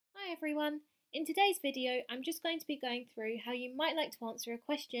Hi everyone! In today's video I'm just going to be going through how you might like to answer a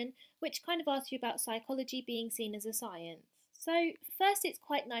question which kind of asks you about psychology being seen as a science. So first, it's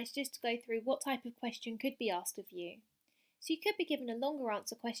quite nice just to go through what type of question could be asked of you. So you could be given a longer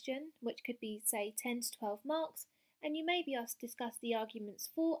answer question which could be say 10 to 12 marks, and you may be asked to discuss the arguments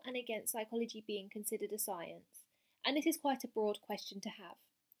for and against psychology being considered a science, and this is quite a broad question to have.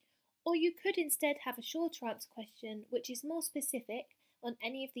 Or you could instead have a shorter answer question which is more specific on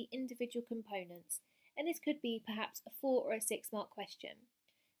any of the individual components, and this could be perhaps a 4 or a 6 mark question.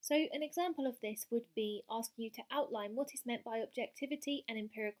 So an example of this would be asking you to outline what is meant by objectivity and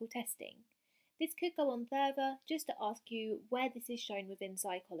empirical testing. This could go on further just to ask you where this is shown within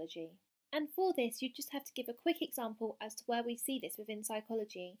psychology. And for this you just have to give a quick example as to where we see this within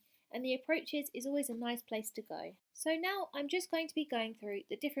psychology, and the approaches is always a nice place to go. So now I'm just going to be going through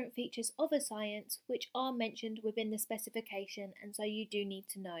the different features of a science which are mentioned within the specification, and so you do need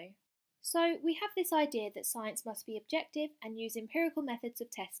to know. So we have this idea that science must be objective and use empirical methods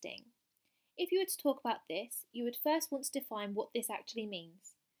of testing. If you were to talk about this, you would first want to define what this actually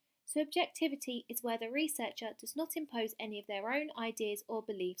means. So objectivity is where the researcher does not impose any of their own ideas or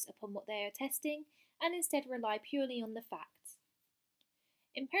beliefs upon what they are testing, and instead rely purely on the facts.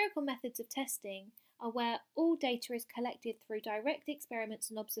 Empirical methods of testing are where all data is collected through direct experiments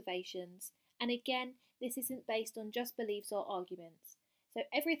and observations, and again, this isn't based on just beliefs or arguments. So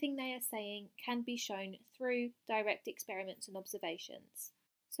everything they are saying can be shown through direct experiments and observations.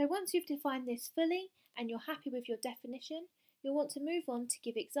 So once you've defined this fully and you're happy with your definition, you'll want to move on to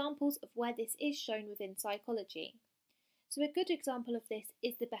give examples of where this is shown within psychology. So a good example of this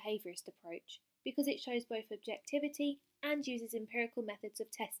is the behaviourist approach, because it shows both objectivity and uses empirical methods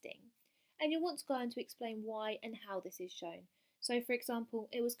of testing. And you'll want to go on to explain why and how this is shown. So for example,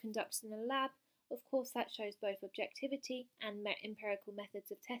 it was conducted in a lab. Of course that shows both objectivity and empirical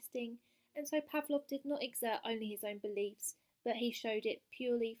methods of testing, and so Pavlov did not exert only his own beliefs, but he showed it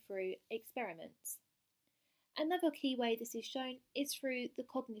purely through experiments. Another key way this is shown is through the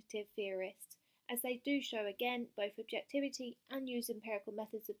cognitive theorists, as they do show again both objectivity and use empirical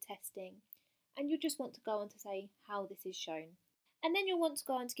methods of testing, and you'll just want to go on to say how this is shown. And then you'll want to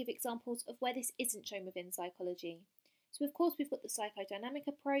go on to give examples of where this isn't shown within psychology. So of course we've got the psychodynamic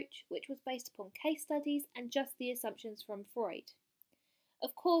approach, which was based upon case studies and just the assumptions from Freud.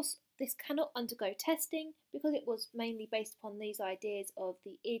 Of course, this cannot undergo testing because it was mainly based upon these ideas of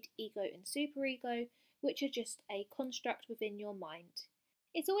the id, ego and superego, which are just a construct within your mind.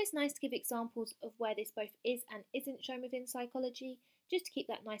 It's always nice to give examples of where this both is and isn't shown within psychology, just to keep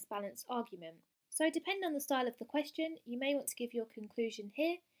that nice balanced argument. So depending on the style of the question, you may want to give your conclusion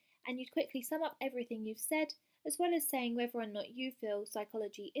here, and you'd quickly sum up everything you've said, as well as saying whether or not you feel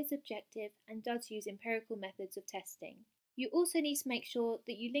psychology is objective and does use empirical methods of testing. You also need to make sure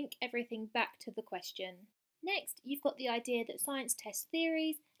that you link everything back to the question. Next, you've got the idea that science tests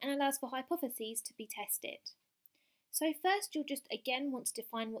theories and allows for hypotheses to be tested. So first, you'll just again want to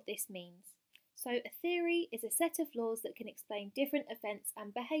define what this means. So a theory is a set of laws that can explain different events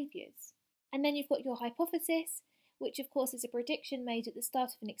and behaviours. And then you've got your hypothesis, which of course is a prediction made at the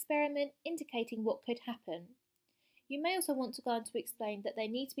start of an experiment indicating what could happen. You may also want to go on to explain that they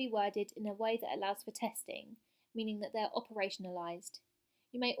need to be worded in a way that allows for testing, meaning that they're operationalised.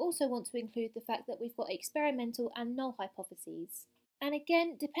 You may also want to include the fact that we've got experimental and null hypotheses. And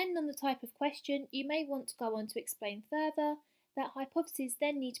again, depending on the type of question, you may want to go on to explain further that hypotheses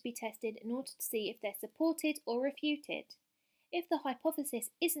then need to be tested in order to see if they're supported or refuted. If the hypothesis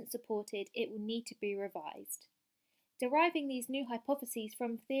isn't supported, it will need to be revised. Deriving these new hypotheses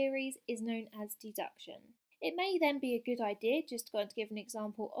from theories is known as deduction. It may then be a good idea just to go on to give an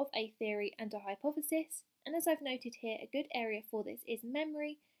example of a theory and a hypothesis, and as I've noted here, a good area for this is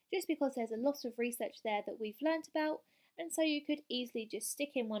memory, just because there's a lot of research there that we've learnt about, and so you could easily just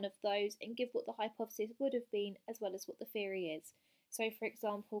stick in one of those and give what the hypothesis would have been as well as what the theory is. So for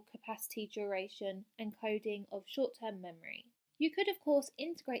example, capacity, duration and coding of short-term memory. You could of course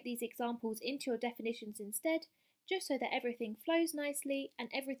integrate these examples into your definitions instead, just so that everything flows nicely and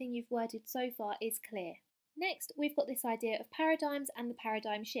everything you've worded so far is clear. Next, we've got this idea of paradigms and the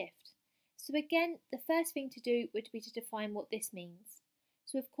paradigm shift. So again, the first thing to do would be to define what this means.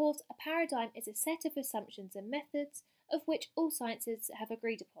 So of course, a paradigm is a set of assumptions and methods of which all sciences have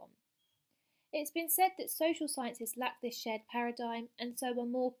agreed upon. It's been said that social sciences lack this shared paradigm, and so are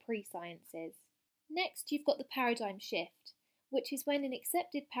more pre-sciences. Next, you've got the paradigm shift, which is when an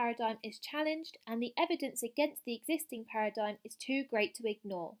accepted paradigm is challenged and the evidence against the existing paradigm is too great to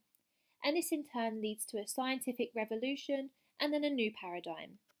ignore. And this in turn leads to a scientific revolution and then a new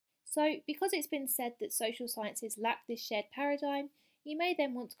paradigm. So, because it's been said that social sciences lack this shared paradigm, you may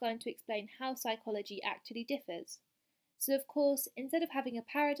then want to go on to explain how psychology actually differs. So of course, instead of having a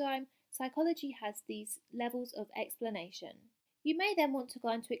paradigm, psychology has these levels of explanation. You may then want to go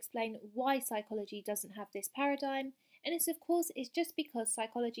on to explain why psychology doesn't have this paradigm, and this of course is just because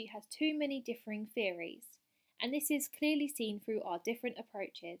psychology has too many differing theories, and this is clearly seen through our different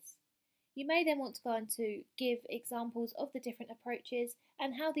approaches. You may then want to go on to give examples of the different approaches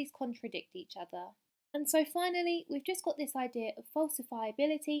and how these contradict each other. And so finally, we've just got this idea of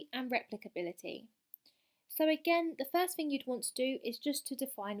falsifiability and replicability. So again, the first thing you'd want to do is just to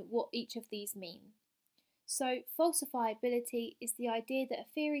define what each of these mean. So falsifiability is the idea that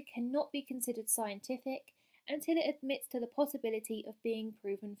a theory cannot be considered scientific until it admits to the possibility of being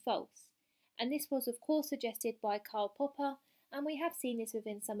proven false. And this was of course suggested by Karl Popper, and we have seen this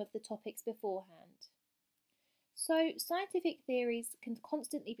within some of the topics beforehand. So scientific theories can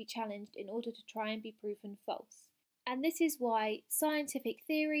constantly be challenged in order to try and be proven false. And this is why scientific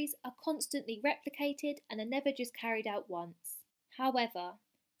theories are constantly replicated and are never just carried out once. However,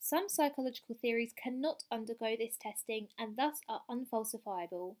 some psychological theories cannot undergo this testing and thus are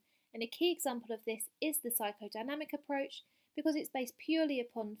unfalsifiable, and a key example of this is the psychodynamic approach because it's based purely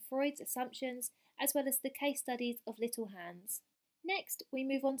upon Freud's assumptions as well as the case studies of little hands. Next, we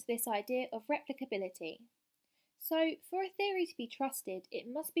move on to this idea of replicability. So, for a theory to be trusted,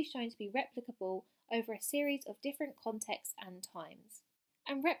 it must be shown to be replicable over a series of different contexts and times.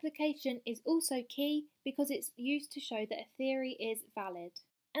 And replication is also key because it's used to show that a theory is valid.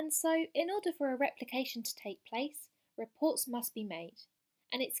 And so, in order for a replication to take place, reports must be made.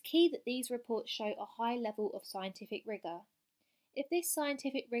 And it's key that these reports show a high level of scientific rigour. If this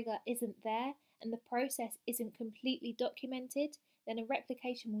scientific rigour isn't there and the process isn't completely documented, then a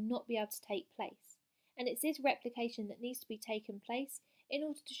replication will not be able to take place. And it's this replication that needs to be taken place in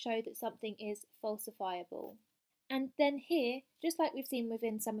order to show that something is falsifiable. And then here, just like we've seen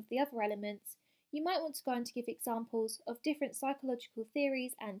within some of the other elements, you might want to go on to give examples of different psychological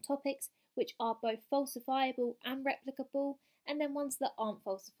theories and topics which are both falsifiable and replicable, and then ones that aren't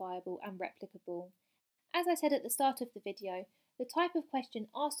falsifiable and replicable. As I said at the start of the video, the type of question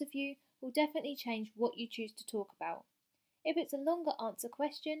asked of you will definitely change what you choose to talk about. If it's a longer answer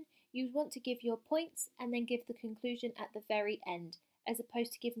question, you'd want to give your points and then give the conclusion at the very end, as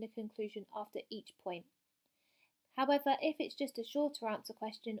opposed to giving a conclusion after each point. However, if it's just a shorter answer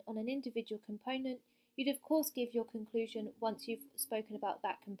question on an individual component, you'd of course give your conclusion once you've spoken about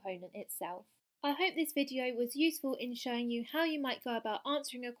that component itself. I hope this video was useful in showing you how you might go about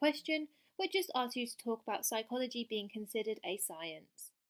answering a question which just asks you to talk about psychology being considered a science.